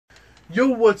Yo,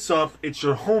 what's up? It's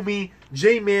your homie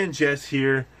J-Man Jess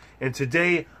here, and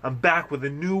today I'm back with a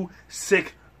new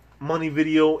sick money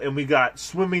video, and we got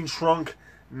swimming trunk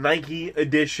Nike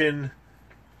edition.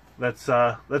 Let's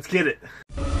get it.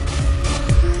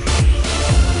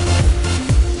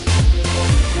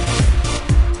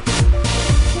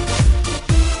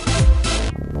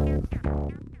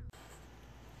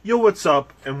 Yo, what's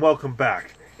up, and welcome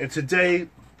back. And today,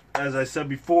 as I said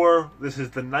before, this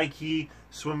is the Nike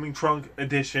swimming trunk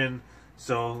edition.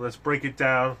 So let's break it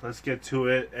down, let's get to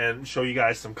it, and show you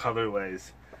guys some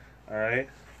colorways. Alright?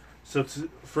 So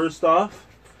first off,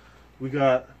 we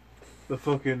got the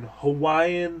fucking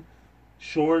Hawaiian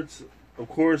shorts. Of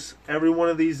course, every one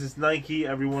of these is Nike,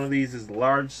 every one of these is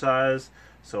large size.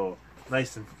 So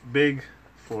nice and big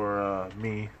for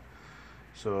me.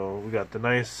 So we got the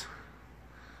nice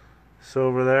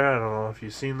silver there. I don't know if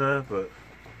you've seen that, but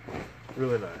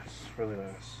really nice, really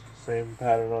nice. Same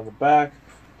pattern on the back,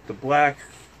 the black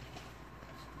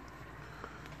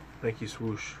Nike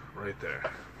swoosh right there.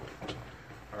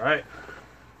 Alright,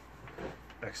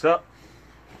 next up.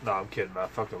 No, I'm kidding, I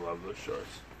fucking love those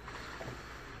shorts.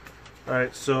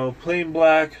 Alright, so plain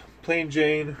black, plain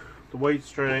Jane, the white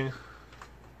string,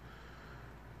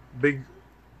 big,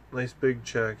 nice big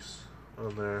checks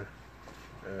on there,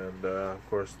 and of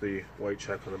course the white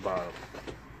check on the bottom.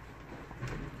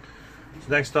 So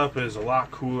next up is a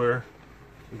lot cooler.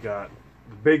 We got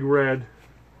the big red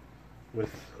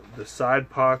with the side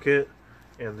pocket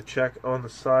and the check on the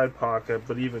side pocket,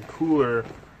 but even cooler,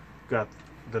 got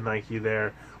the Nike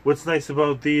there. What's nice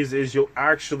about these is you'll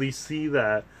actually see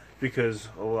that, because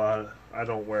I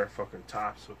don't wear fucking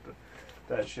tops with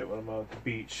that shit when I'm out at the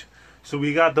beach. So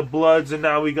we got the Bloods, and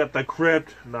now we got the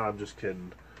Crypt. No, I'm just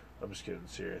kidding. I'm just kidding.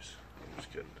 Serious. I'm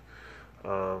just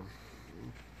kidding.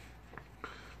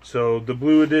 So the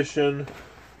blue edition,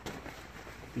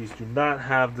 these do not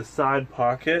have the side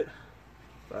pocket.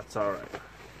 That's alright.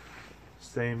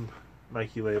 Same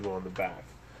Nike label on the back.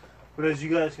 But as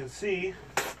you guys can see,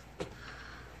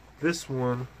 this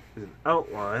one is an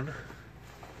outline,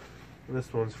 and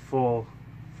this one's full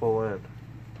in.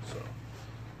 So,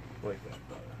 like that.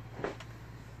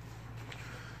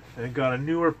 And it got a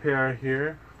newer pair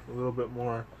here, a little bit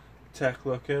more tech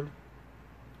looking.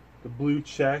 The blue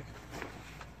check.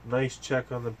 Nice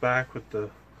check on the back with the,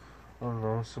 I don't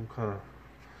know, some kind of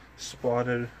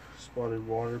spotted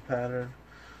water pattern,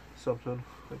 something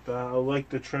like that. I like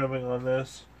the trimming on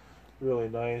this, really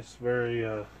nice,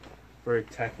 very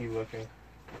techy looking.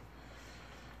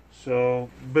 So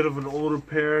bit of an older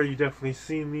pair. You definitely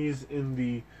seen these in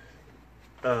the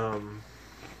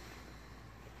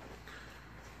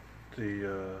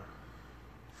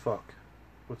fuck,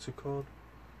 what's it called?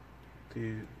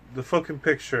 The fucking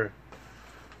picture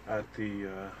at the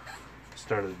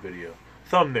start of the video.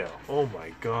 Thumbnail. Oh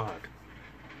my god.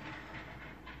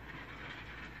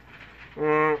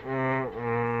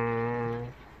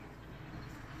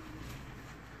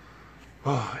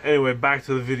 Anyway, back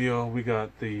to the video. We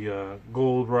got the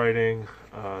gold writing,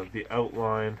 the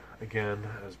outline again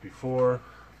as before,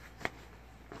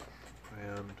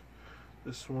 and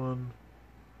this one.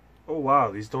 Oh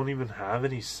wow, these don't even have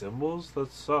any symbols?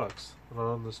 That sucks. Not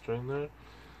on the string there.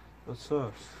 That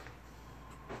sucks.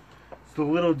 It's the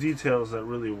little details that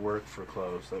really work for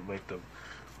clothes that make them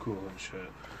cool and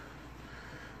shit.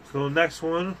 So next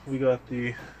one, we got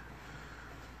the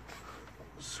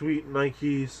sweet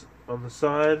Nikes on the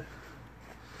side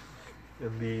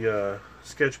in the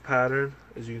sketch pattern,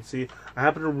 as you can see. I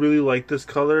happen to really like this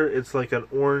color. It's like an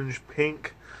orange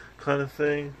pink kind of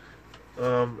thing,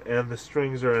 and the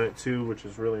strings are in it too, which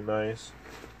is really nice,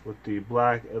 with the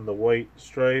black and the white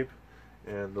stripe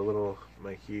and the little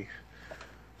Nike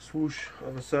swoosh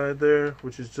on the side there,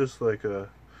 which is just like a,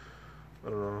 I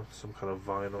don't know, some kind of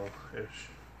vinyl-ish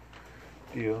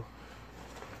deal.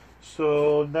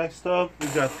 So next up, we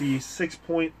got the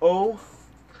 6.0,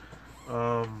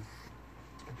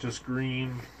 just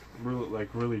green,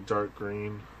 really dark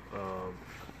green.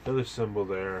 Another symbol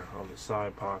there on the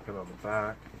side pocket on the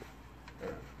back. There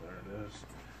it is.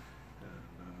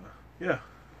 And yeah,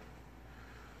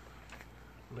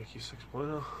 Nike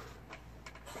 6.0.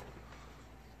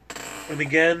 And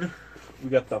again, we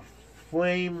got the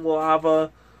flame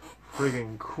lava,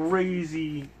 friggin'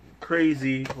 crazy,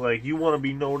 like you want to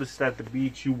be noticed at the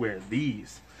beach, you wear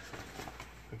these.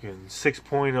 Again,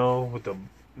 6.0 with a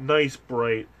nice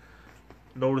bright,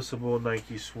 noticeable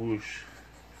Nike swoosh.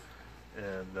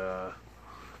 And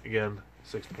again,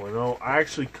 6.0. I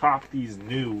actually copped these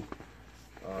new.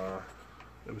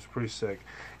 It was pretty sick.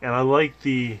 And I like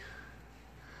the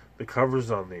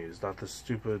covers on these, not the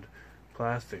stupid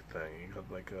plastic thing. You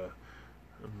got like a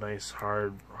a nice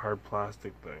hard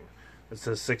plastic thing. It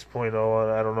says 6.0 on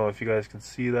it. I don't know if you guys can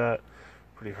see that.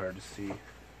 Pretty hard to see.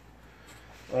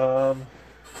 So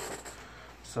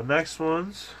next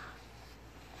ones,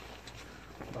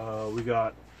 we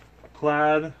got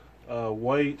plaid,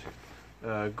 white,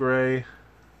 gray,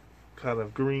 kind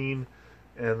of green,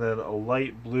 and then a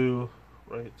light blue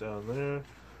right down there.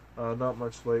 Not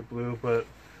much light blue, but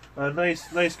a nice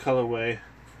colorway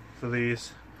for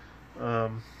these.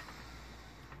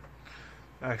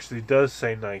 Actually does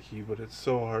say Nike, but it's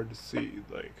so hard to see.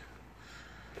 Like,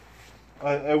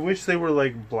 I wish they were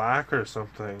like black or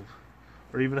something,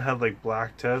 or even had like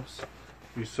black tips.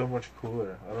 It'd be so much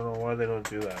cooler. I don't know why they don't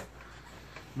do that.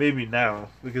 Maybe now,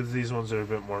 because these ones are a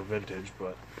bit more vintage.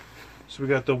 But so we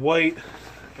got the white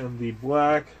and the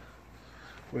black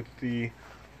with the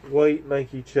white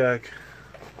Nike check.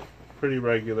 Pretty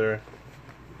regular,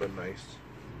 but nice.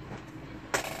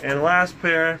 And last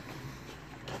pair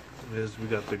is we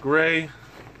got the gray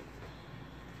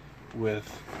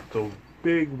with the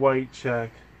big white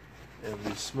check and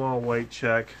the small white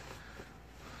check.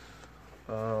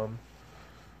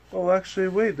 Oh, actually,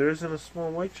 wait, there isn't a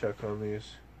small white check on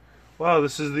these. Wow,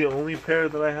 this is the only pair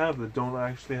that I have that don't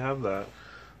actually have that.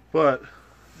 But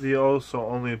the also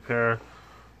only pair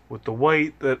with the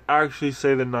white that actually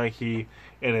say the Nike,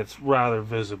 and it's rather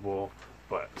visible.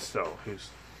 But still, who's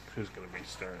gonna be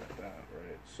staring at that,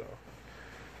 right? So,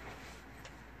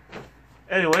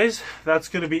 anyways, that's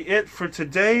gonna be it for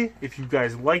today. If you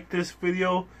guys like this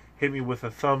video, hit me with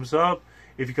a thumbs up.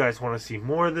 If you guys want to see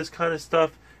more of this kind of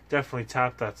stuff, definitely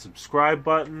tap that subscribe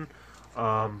button.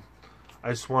 I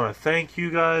just want to thank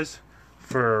you guys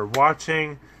for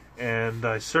watching, and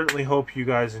I certainly hope you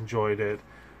guys enjoyed it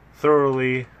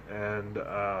thoroughly. And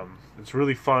it's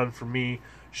really fun for me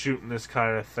shooting this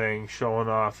kind of thing, showing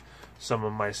off some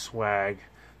of my swag,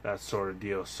 that sort of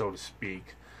deal, so to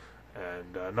speak.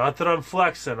 And not that I'm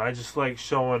flexing, I just like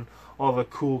showing all the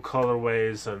cool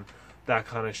colorways and that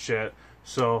kind of shit.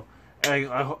 So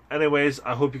anyways,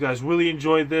 I hope you guys really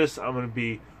enjoyed this. I'm going to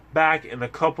be back in a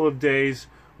couple of days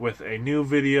with a new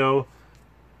video.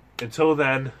 Until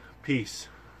then, peace.